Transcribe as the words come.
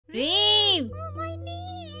Reem! Oh, my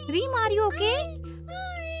knee! Reem, are you okay?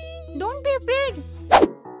 Don't be afraid.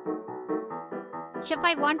 Shfa,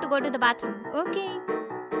 I want to go to the bathroom. Okay.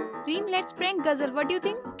 Reem, let's prank Ghazal. What do you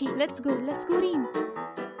think? Okay. Let's go. Let's go, Reem.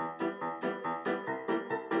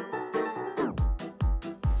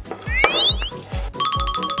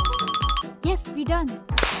 Yes, we done.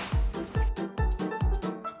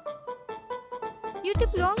 You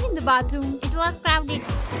took long in the bathroom. It was crowded.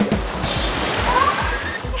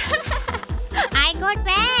 I got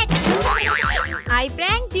wet. I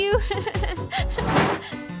pranked you.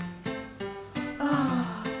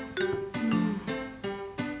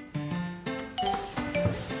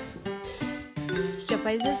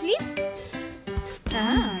 Shfa is asleep?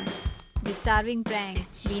 The starving prank.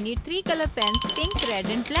 We need 3 color pens, pink, red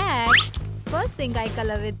and black. First thing I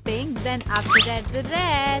color with pink, then after that the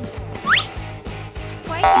red.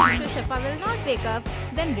 White so Shfa will not wake up.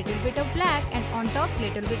 Then little bit of black and on top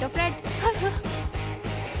little bit of red.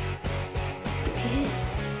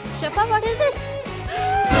 Shfa, what is this?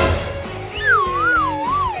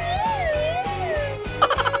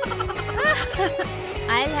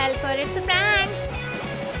 I'll help her. It's a prank.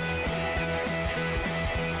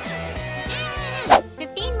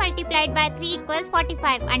 15 multiplied by 3 equals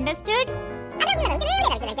 45. Understood?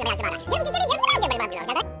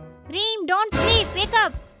 Reem, don't sleep. Wake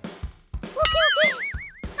up. Okay.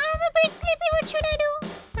 I'm a bit sleepy. What should I do?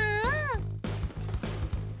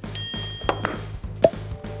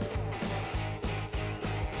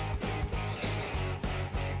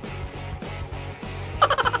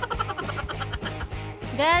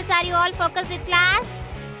 Girls, are you all focused with class?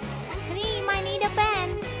 Reem, I need a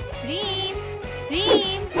pen. Reem!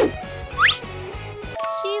 Reem!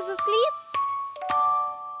 She is asleep?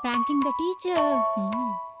 Pranking the teacher.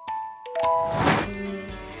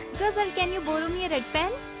 Ghazal, can you borrow me a red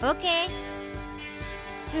pen? Okay.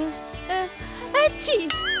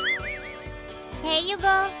 Achoo! Here you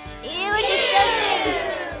go. Ew, disgusting.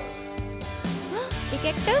 A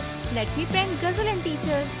cactus? Let me prank Ghazal and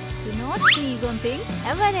teacher. Do not sneeze on things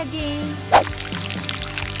ever again.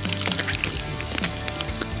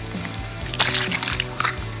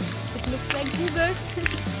 It looks like boogers.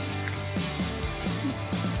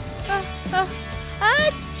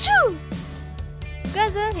 Achoo!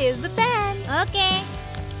 Ghazal, here's the pen. Okay.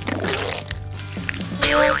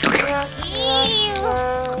 Ew.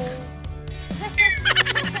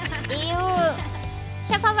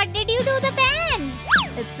 Shfa, what did you do the pen?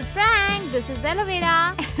 It's a prank. This is aloe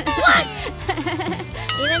vera.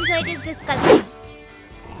 Even so, it is disgusting.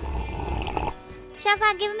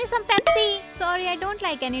 Shfa, give me some Pepsi. Sorry, I don't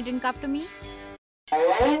like any drink after me.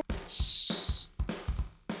 Shh.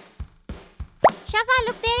 Shfa,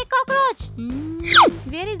 look, there is a cockroach.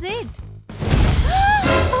 Where is it?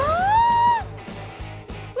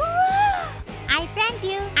 I pranked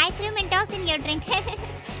you. I threw Mentos in your drink.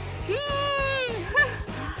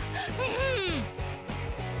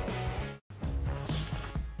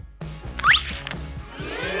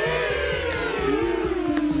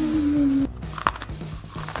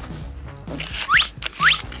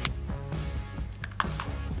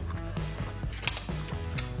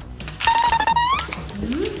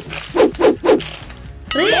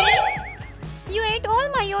 You ate all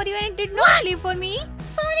my Oreo and did not leave for me.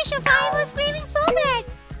 Sorry, Shfa, I was craving so bad.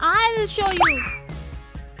 I'll show you.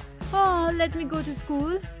 Oh, let me go to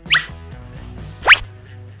school.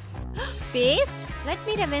 Paste? Let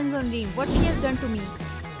me revenge on Reem. What she has done to me.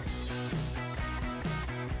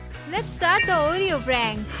 Let's start the Oreo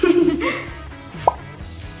prank.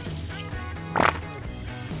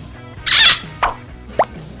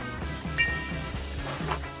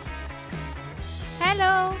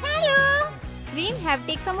 Hello. Hello. Reem, have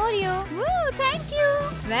take some Oreo. Woo, thank you.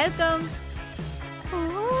 Welcome.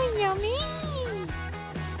 Oh, yummy.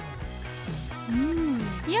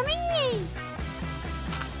 Yummy.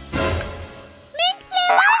 Mint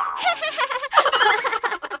flavor.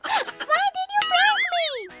 Why did you prank me?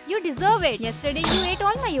 You deserve it. Yesterday you ate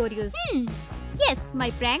all my Oreos. Yes,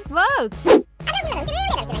 my prank worked. Hello, girls.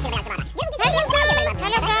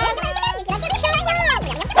 Hello, girls.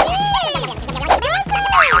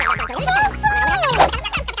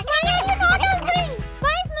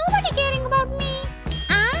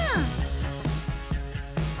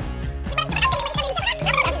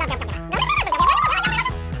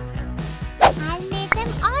 I'll make them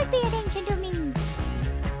all pay attention to me.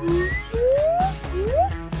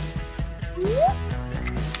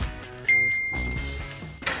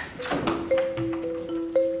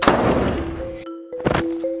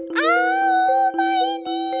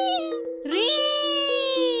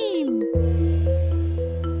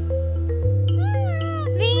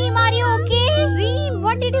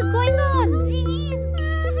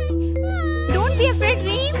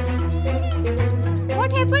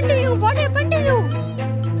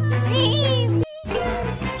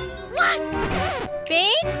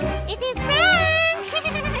 It is prank.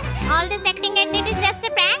 All this acting and it is just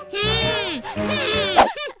a prank.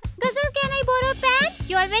 Ghazal, can I borrow a pen?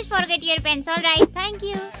 You always forget your pens, alright? Thank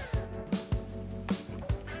you.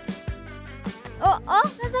 Oh,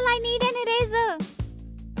 Ghazal, I need an eraser.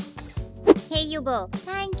 Here you go.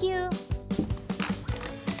 Thank you.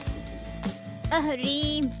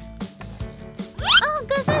 Reem. Oh,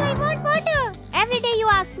 Ghazal, I want water. Every day you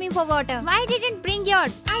ask me for water. Why didn't bring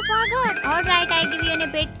yours? I forgot. Alright, I'll give you in a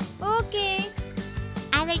bit. Okay.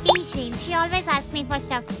 I will teach Reem. She always asks me for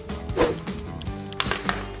stuff.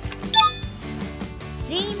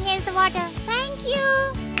 Reem, here's the water. Thank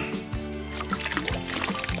you.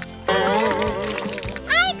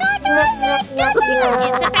 I got one,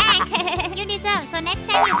 Ghazal. It's a prank. You deserve. So next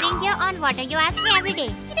time you bring your own water. You ask me every day.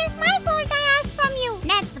 It is my fault I asked from you.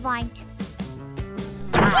 That's the point.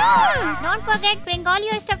 Don't forget, bring all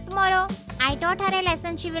your stuff tomorrow. I taught her a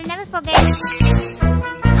lesson she will never forget.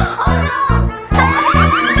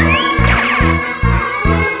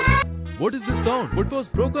 What is this sound? What was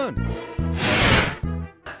broken?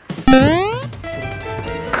 Will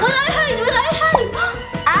I hide?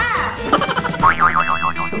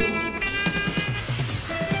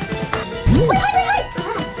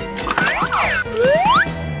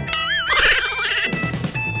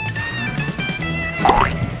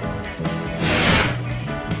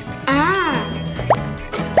 Ah!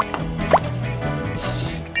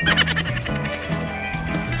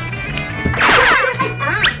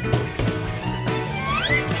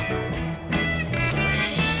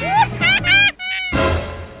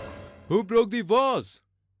 Who broke the vase?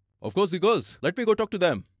 Of course the girls. Let me go talk to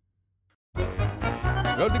them. Where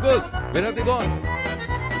are the girls? Where have they gone?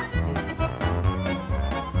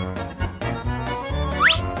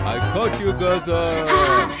 I caught you, girls.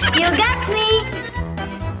 You got me!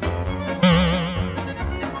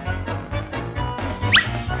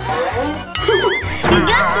 You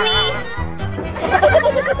got me!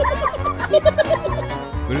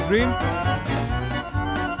 Where is Reem?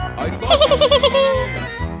 I caught you.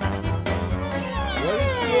 Where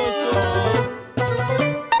is Soso?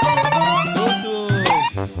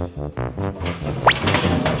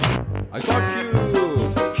 I caught you.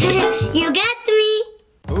 You got me!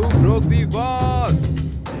 Who broke the vase?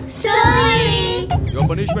 Sorry! Your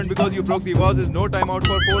punishment because you broke the vase is no time out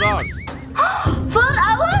for 4 hours. 4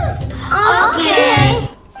 hours? Okay!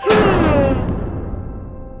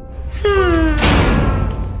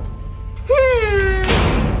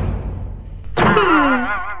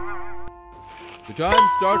 The time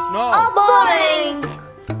starts now. Boring!